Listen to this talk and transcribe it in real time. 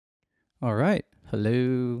All right.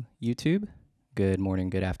 Hello, YouTube. Good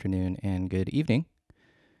morning, good afternoon, and good evening.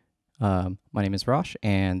 My name is Rosh,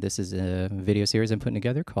 and this is a video series I'm putting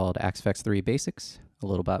together called AxeFX III Basics. A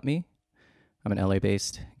little about me. I'm an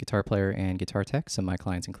LA-based guitar player and guitar tech. Some of my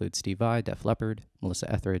clients include Steve Vai, Leppard, Melissa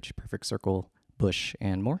Etheridge, Perfect Circle, Bush,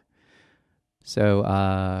 and more. So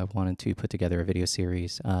I wanted to put together a video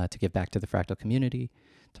series to give back to the Fractal community,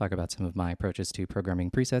 talk about some of my approaches to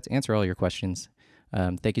programming presets, answer all your questions.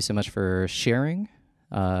 Thank you so much for sharing,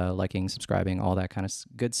 liking, subscribing, all that kind of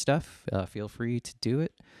good stuff. Feel free to do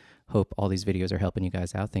it. Hope all these videos are helping you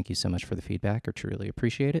guys out. Thank you so much for the feedback. I truly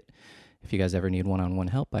appreciate it. If you guys ever need one-on-one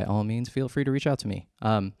help, by all means, feel free to reach out to me.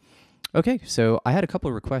 Okay, so I had a couple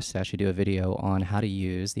of requests to actually do a video on how to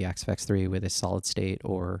use the AxeFX III with a solid state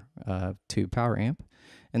or tube power amp.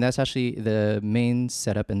 And that's actually the main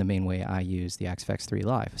setup and the main way I use the AxeFX III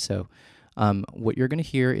live. So what you're going to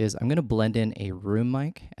hear is I'm going to blend in a room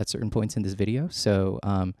mic at certain points in this video. So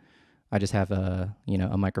I just have a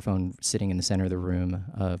microphone sitting in the center of the room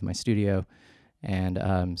of my studio.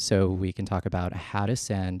 And so we can talk about how to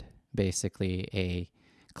send basically a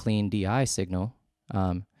clean DI signal,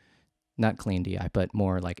 not clean DI, but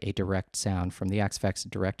more like a direct sound from the AxeFX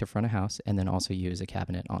direct to front of house, and then also use a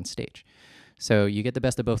cabinet on stage. So you get the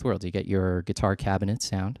best of both worlds. You get your guitar cabinet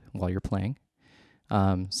sound while you're playing,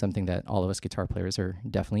 something that all of us guitar players are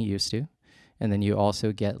definitely used to. And then you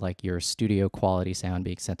also get like your studio quality sound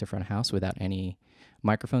being sent to front of house without any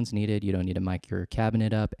microphones needed. You don't need to mic your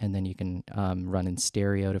cabinet up, and then you can run in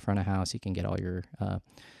stereo to front of house. You can get all your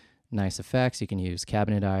nice effects. You can use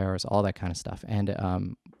cabinet IRs, all that kind of stuff. And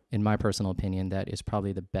in my personal opinion, that is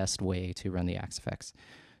probably the best way to run the AxeFX.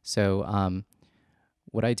 So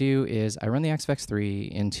what I do is I run the AxeFX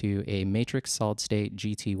III into a Matrix Solid State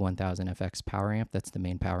GT1000FX power amp. That's the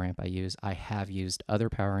main power amp I use. I have used other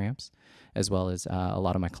power amps, as well as a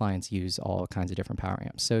lot of my clients use all kinds of different power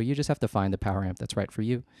amps. So you just have to find the power amp that's right for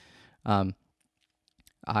you.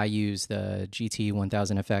 I use the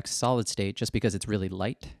GT1000FX Solid State just because it's really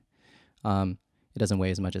light. It doesn't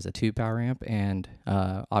weigh as much as a tube power amp, and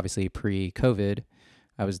obviously pre-COVID,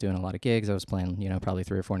 I was doing a lot of gigs. I was playing, probably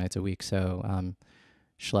 3 or 4 nights a week. So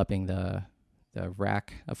schlepping the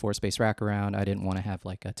rack, a 4-space rack around. I didn't want to have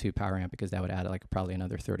like a tube power amp because that would add like probably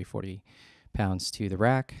another 30, 40 pounds to the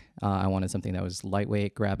rack. I wanted something that was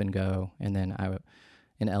lightweight, grab and go. And then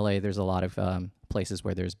in LA, there's a lot of places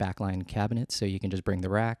where there's backline cabinets, so you can just bring the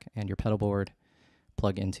rack and your pedal board,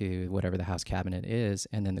 plug into whatever the house cabinet is,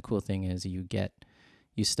 and then the cool thing is you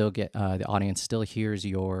still get the audience still hears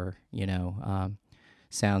your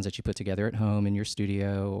sounds that you put together at home in your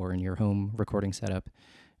studio or in your home recording setup,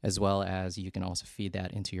 as well as you can also feed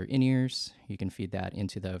that into your in-ears. You can feed that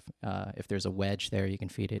into the if there's a wedge there, you can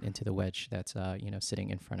feed it into the wedge that's sitting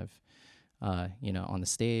in front of on the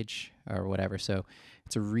stage or whatever. So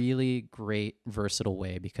it's a really great versatile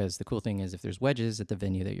way, because the cool thing is if there's wedges at the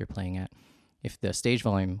venue that you're playing at, if the stage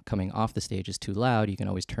volume coming off the stage is too loud, you can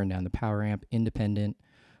always turn down the power amp independent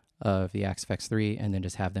of the AxeFX III, and then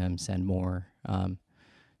just have them send more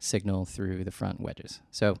signal through the front wedges.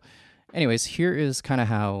 So anyways, here is kind of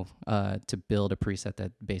how to build a preset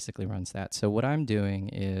that basically runs that. So what I'm doing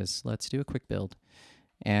is, let's do a quick build.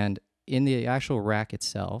 And in the actual rack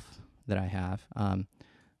itself that I have,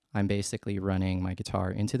 I'm basically running my guitar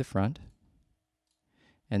into the front,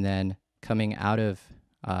 and then coming out of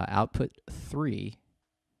output 3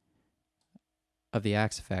 of the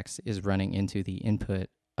AxeFX is running into the input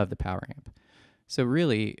of the power amp. So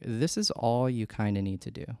really, this is all you kind of need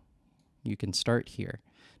to do. You can start here.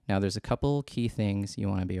 Now there's a couple key things you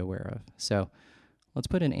want to be aware of. So let's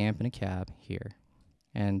put an amp and a cab here.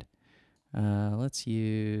 And let's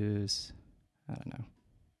use, I don't know,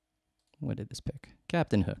 what did this pick?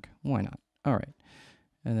 Captain Hook. Why not? All right.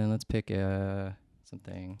 And then let's pick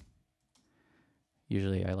something.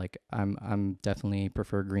 Usually I'm definitely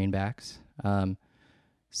prefer greenbacks.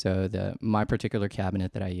 So my particular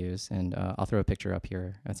cabinet that I use, and I'll throw a picture up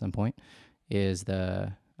here at some point, is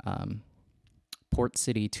the Port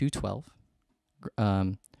City 212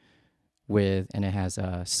 and it has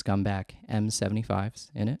Scumbag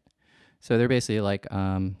M75s in it. So they're basically like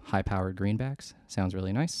high-powered greenbacks. Sounds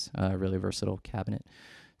really nice, really versatile cabinet.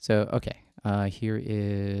 So okay, here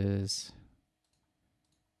is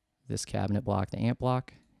this cabinet block, the amp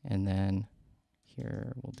block, and then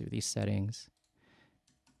here we'll do these settings.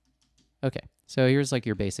 Okay, so here's like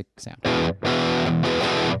your basic sound.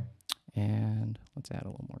 And let's add a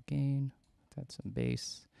little more gain. Let's add some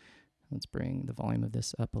bass. Let's bring the volume of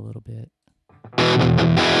this up a little bit.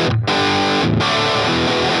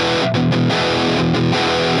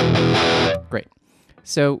 Great.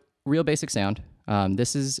 So real basic sound.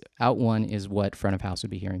 This is Out1 is what front of house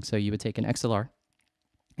would be hearing. So you would take an XLR,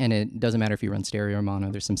 and it doesn't matter if you run stereo or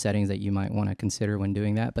mono. There's some settings that you might want to consider when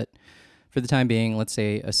doing that. But for the time being, let's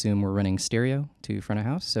say assume we're running stereo to front of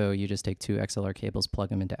house. So you just take two XLR cables, plug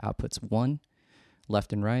them into outputs 1,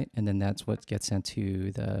 left and right, and then that's what gets sent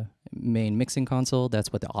to the main mixing console.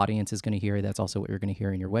 That's what the audience is going to hear. That's also what you're going to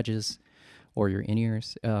hear in your wedges or your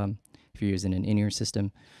in-ears. If you're using an in-ear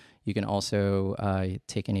system, you can also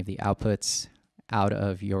take any of the outputs out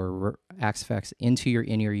of your AxeFX into your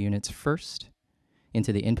in-ear units first,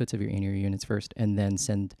 into the inputs of your in-ear units first, and then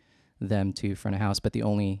send them to front of house. But the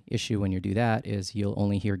only issue when you do that is you'll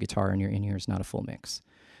only hear guitar in your in-ears, not a full mix.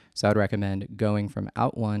 So I'd recommend going from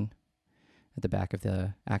Out1 at the back of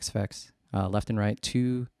the AxeFX, left and right,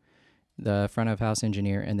 to the front of house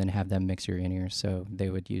engineer, and then have them mix your in-ears. So they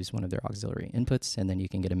would use one of their auxiliary inputs, and then you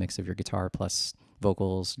can get a mix of your guitar plus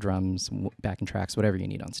vocals, drums, backing tracks, whatever you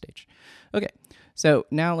need on stage. Okay, so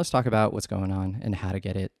now let's talk about what's going on and how to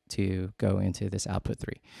get it to go into this output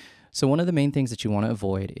 3. So one of the main things that you want to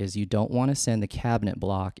avoid is you don't want to send the cabinet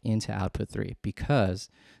block into output 3, because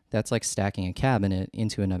that's like stacking a cabinet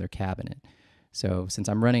into another cabinet. So since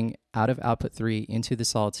I'm running out of output 3 into the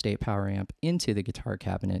solid state power amp into the guitar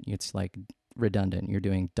cabinet, it's like redundant. You're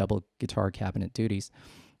doing double guitar cabinet duties.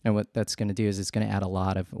 And what that's going to do is it's going to add a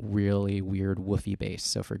lot of really weird woofy bass.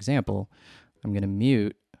 So for example, I'm going to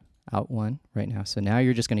mute Out1 right now. So now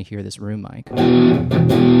you're just going to hear this room mic.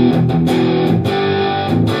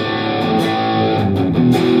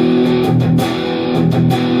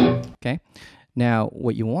 Okay. Now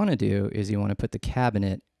what you want to do is you want to put the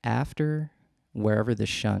cabinet after wherever the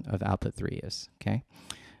shunt of output 3 is, okay?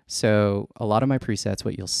 So a lot of my presets,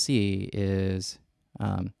 what you'll see is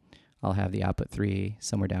I'll have the output 3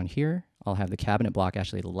 somewhere down here. I'll have the cabinet block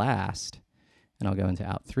actually last, and I'll go into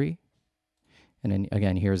out 3. And then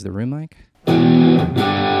again, here's the room mic.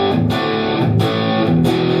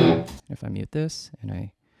 If I mute this and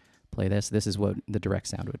I play this, this is what the direct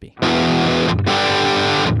sound would be.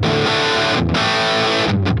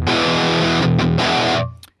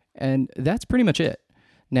 And that's pretty much it.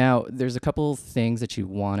 Now, there's a couple things that you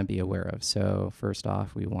want to be aware of. So first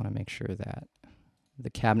off, we want to make sure that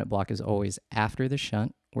the cabinet block is always after the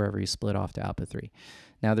shunt, wherever you split off to output 3.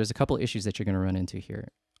 Now, there's a couple issues that you're going to run into here.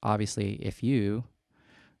 Obviously, if you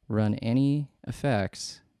run any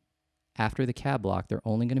effects after the cab block, they're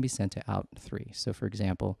only going to be sent to out 3. So for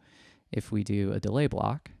example, if we do a delay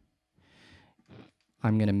block,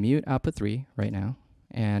 I'm going to mute output 3 right now.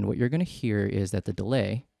 And what you're going to hear is that the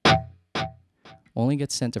delay only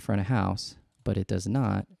gets sent to front of house, but it does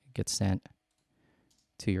not get sent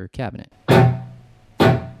to your cabinet.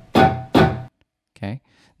 Okay.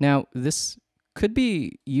 Now, this could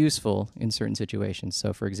be useful in certain situations.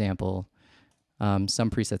 So for example, some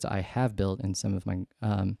presets I have built and some of the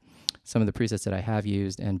presets that I have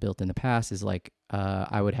used and built in the past is like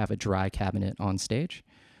I would have a dry cabinet on stage.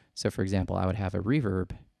 So for example, I would have a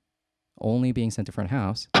reverb only being sent to front of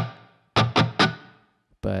house,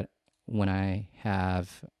 but when I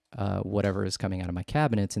have whatever is coming out of my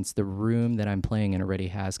cabinet, since the room that I'm playing in already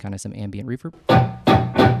has kind of some ambient reverb,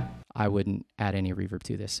 I wouldn't add any reverb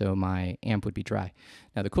to this, so my amp would be dry.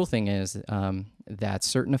 Now the cool thing is that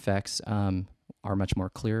certain effects are much more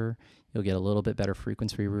clearer. You'll get a little bit better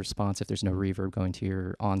frequency response if there's no reverb going to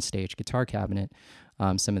your on-stage guitar cabinet.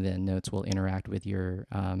 Some of the notes will interact with your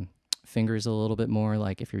fingers a little bit more,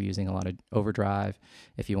 like if you're using a lot of overdrive,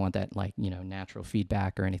 if you want that like, natural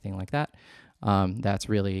feedback or anything like that. That's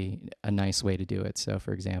really a nice way to do it. So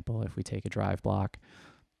for example, if we take a drive block,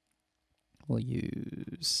 we'll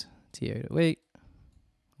use T808.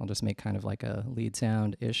 I'll just make kind of like a lead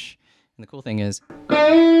sound-ish. And the cool thing is,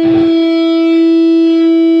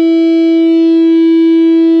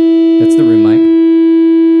 that's the room mic.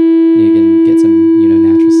 You can get some,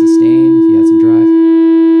 natural sustain if you had some drive.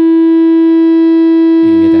 You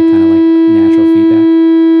can get that kind of like natural feedback.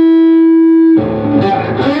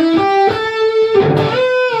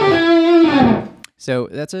 So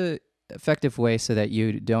that's a effective way so that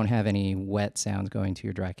you don't have any wet sounds going to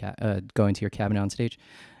your going to your cabinet on stage.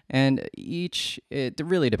 And it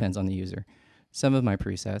really depends on the user. Some of my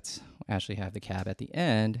presets actually have the cab at the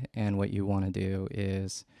end, and what you want to do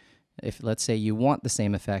is, if let's say you want the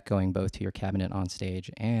same effect going both to your cabinet on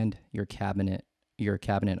stage and your cabinet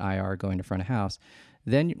IR going to front of house,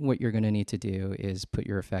 then what you're going to need to do is put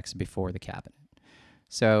your effects before the cabinet.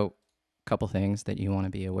 So a couple things that you want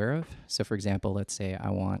to be aware of. So for example, let's say I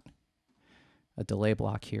want a delay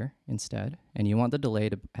block here instead, and you want the delay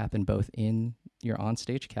to happen both in your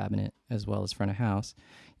onstage cabinet as well as front of house.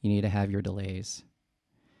 You need to have your delays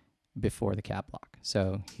before the cab block.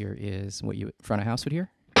 So here is what you front of house would hear.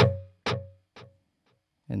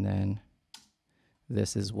 And then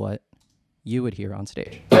this is what you would hear on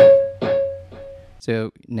stage.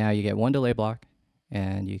 So now you get one delay block,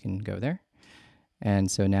 and you can go there. And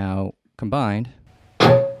so now combined,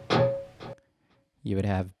 you would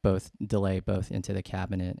have both delay both into the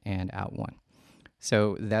cabinet and out one.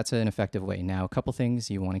 So that's an effective way. Now, a couple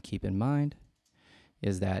things you want to keep in mind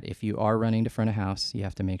is that if you are running to front of house, you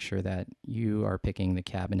have to make sure that you are picking the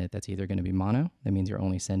cabinet that's either going to be mono. That means you're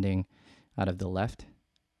only sending out of the left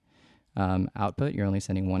output. You're only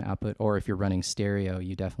sending one output. Or if you're running stereo,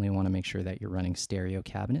 you definitely want to make sure that you're running stereo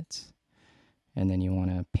cabinets. And then you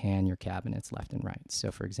want to pan your cabinets left and right.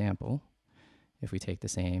 So for example, if we take the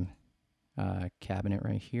same cabinet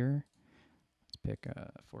right here, let's pick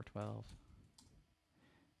 412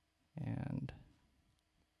 and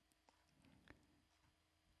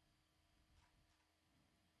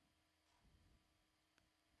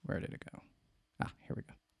where did it go? Here we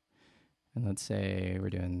go. And let's say we're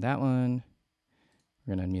doing that one.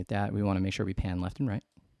 We're going to unmute that. We want to make sure we pan left and right.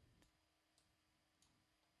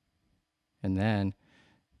 And then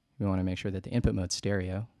we want to make sure that the input mode's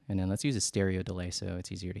stereo. And then let's use a stereo delay so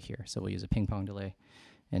it's easier to hear. So we'll use a ping pong delay.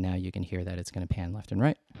 And now you can hear that it's going to pan left and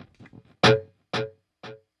right.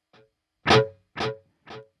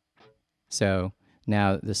 So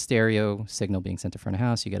now the stereo signal being sent to front of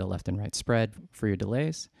house, you get a left and right spread for your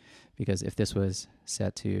delays. Because if this was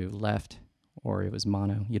set to left or it was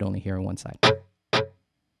mono, you'd only hear on one side.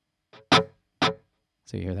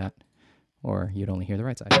 So you hear that. Or you'd only hear the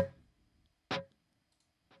right side.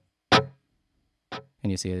 And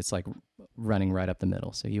you see it's like running right up the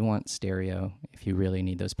middle. So you want stereo if you really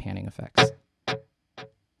need those panning effects.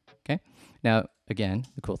 Okay. Now, again,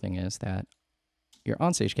 the cool thing is that your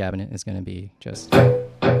onstage cabinet is going to be just,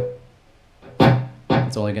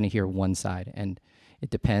 it's only going to hear one side. And it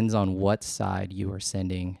depends on what side you are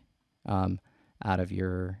sending out of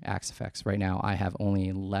your AxeFX. Right now, I have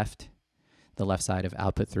only the left side of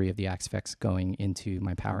output 3 of the AxeFX going into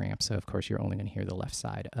my power amp. So of course you're only going to hear the left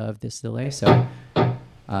side of this delay. So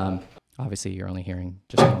obviously you're only hearing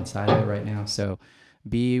just one side of it right now. So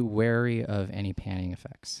be wary of any panning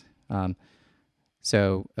effects.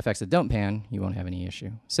 So effects that don't pan, you won't have any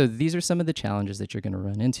issue. So these are some of the challenges that you're going to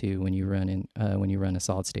run into when you run a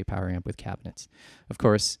solid state power amp with cabinets. Of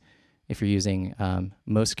course, if you're using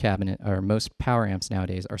most power amps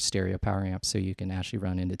nowadays are stereo power amps, so you can actually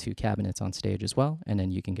run into 2 cabinets on stage as well, and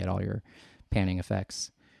then you can get all your panning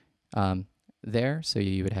effects there. So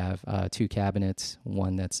you would have 2 cabinets,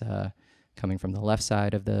 one that's coming from the left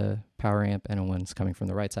side of the power amp and one's coming from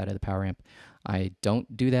the right side of the power amp. I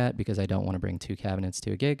don't do that because I don't want to bring 2 cabinets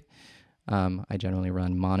to a gig. I generally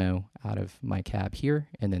run mono out of my cab here,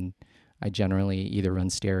 and then I generally either run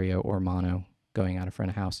stereo or mono going out of front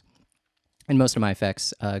of house. And most of my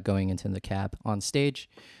effects going into the cab on stage,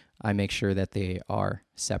 I make sure that they are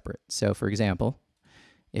separate. So for example,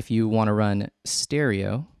 if you want to run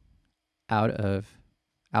stereo out of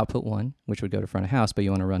output 1, which would go to front of house, but you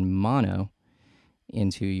want to run mono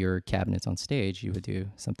into your cabinets on stage, you would do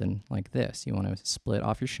something like this. You want to split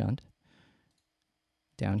off your shunt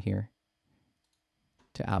down here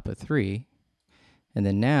to output 3. And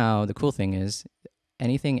then now the cool thing is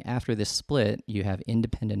anything after this split, you have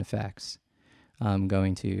independent effects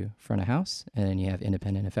going to front of house, and then you have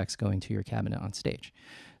independent effects going to your cabinet on stage.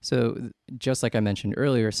 So just like I mentioned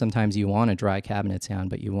earlier, sometimes you want a dry cabinet sound,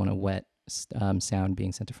 but you want a wet sound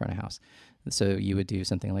being sent to front of house. So you would do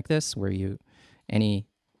something like this, where any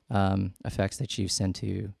effects that you send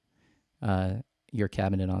to your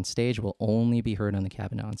cabinet on stage will only be heard on the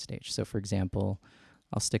cabinet on stage. So for example,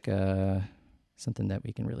 I'll stick something that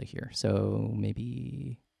we can really hear. So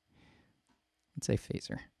maybe, let's say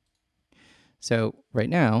phaser. So right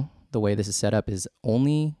now, the way this is set up is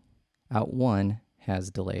only out 1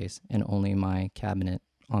 has delays and only my cabinet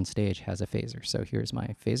on stage has a phaser. So here's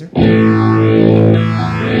my phaser.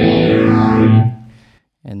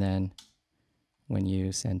 And then when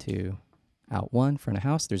you send to out 1 front of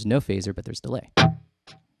house, there's no phaser, but there's delay.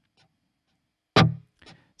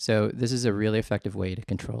 So this is a really effective way to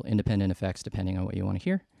control independent effects depending on what you want to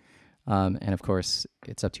hear. And of course,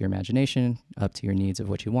 it's up to your imagination, up to your needs of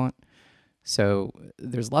what you want. So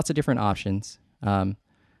there's lots of different options,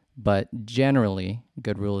 but generally, a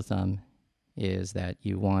good rule of thumb is that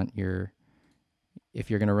you want if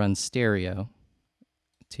you're going to run stereo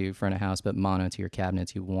to front of house but mono to your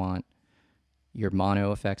cabinets, you want your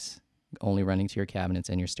mono effects only running to your cabinets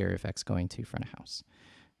and your stereo effects going to front of house.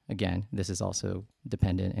 Again, this is also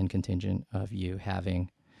dependent and contingent of you having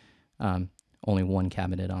only one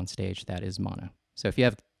cabinet on stage that is mono. So if you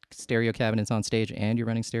have stereo cabinets on stage and you're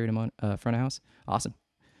running stereo to front of house, awesome.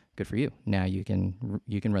 Good for you. Now you can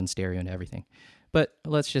run stereo into everything. But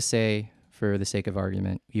let's just say, for the sake of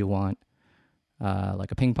argument, you want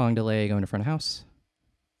like a ping pong delay going to front of house.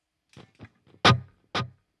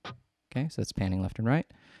 Okay, so it's panning left and right,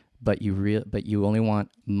 but you only want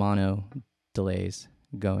mono delays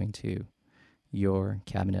going to your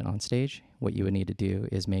cabinet on stage. What you would need to do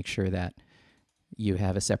is make sure that you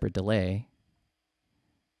have a separate delay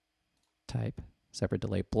type, separate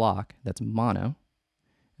delay block that's mono,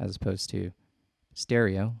 as opposed to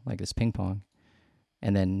stereo, like this ping pong.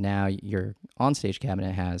 And then now your onstage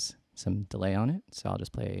cabinet has some delay on it. So I'll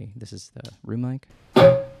just play, this is the room mic.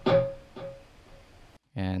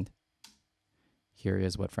 And here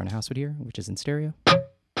is what front of house would hear, which is in stereo.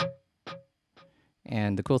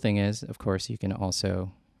 And the cool thing is, of course, you can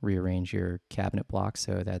also rearrange your cabinet block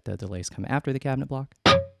so that the delays come after the cabinet block,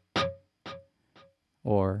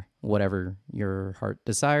 or whatever your heart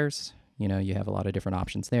desires. You know, you have a lot of different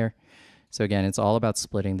options there. So again, it's all about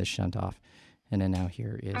splitting the shunt off. And then now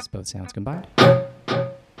here is both sounds combined.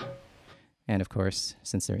 And of course,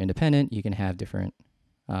 since they're independent, you can have different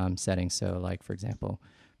settings. So like, for example,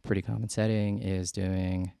 pretty common setting is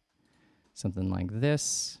doing something like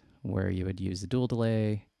this, where you would use the dual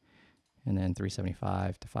delay, and then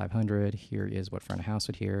 375 to 500. Here is what front of house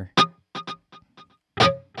would hear.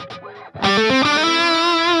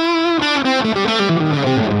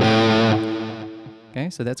 Okay,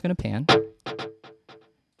 so that's going to pan.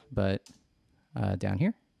 But down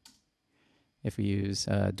here, if we use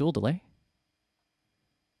dual delay,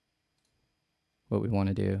 what we want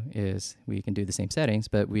to do is we can do the same settings,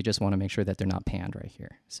 but we just want to make sure that they're not panned right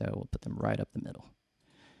here. So we'll put them right up the middle.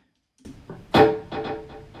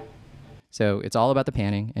 So it's all about the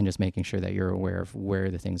panning and just making sure that you're aware of where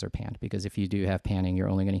the things are panned, because if you do have panning, you're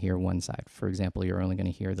only going to hear one side. For example, you're only going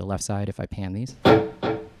to hear the left side if I pan these.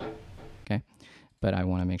 Okay, but I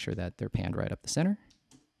want to make sure that they're panned right up the center.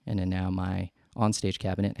 And then now my onstage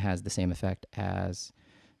cabinet has the same effect as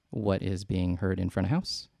what is being heard in front of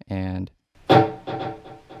house, and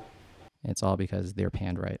it's all because they're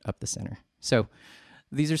panned right up the center. So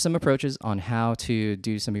these are some approaches on how to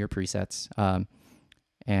do some of your presets.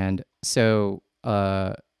 And so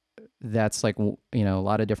that's like, you know, a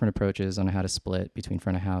lot of different approaches on how to split between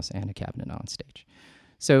front of house and a cabinet on stage.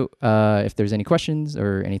 So if there's any questions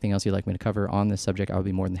or anything else you'd like me to cover on this subject, I would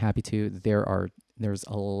be more than happy to. There's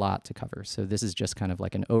a lot to cover. So this is just kind of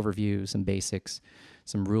like an overview, some basics,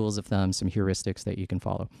 some rules of thumb, some heuristics that you can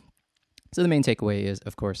follow. So the main takeaway is,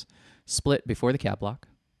 of course, split before the cab block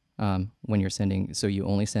when you're sending. So you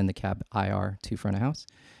only send the cab IR to front of house,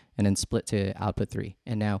 and then split to output 3.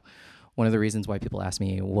 And now, one of the reasons why people ask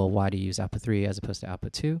me, well, why do you use output 3 as opposed to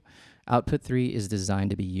output 2? Output 3 is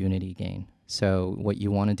designed to be unity gain. So what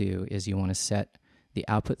you want to do is you want to set the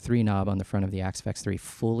output 3 knob on the front of the AxeFX III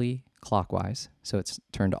fully clockwise. So it's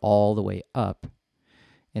turned all the way up,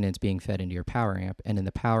 and it's being fed into your power amp. And in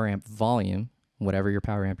the power amp volume, whatever your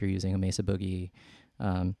power amp you're using, a Mesa Boogie,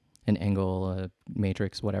 an Engel, a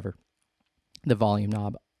Matrix, whatever, the volume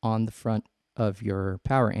knob on the front of your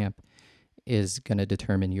power amp is going to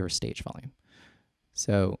determine your stage volume.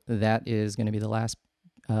 So that is going to be the last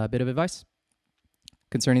bit of advice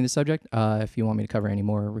concerning this subject. If you want me to cover any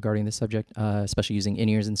more regarding this subject, especially using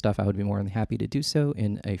in-ears and stuff, I would be more than happy to do so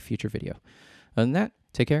in a future video. Other than that,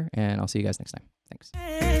 take care, and I'll see you guys next time.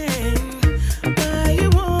 Thanks.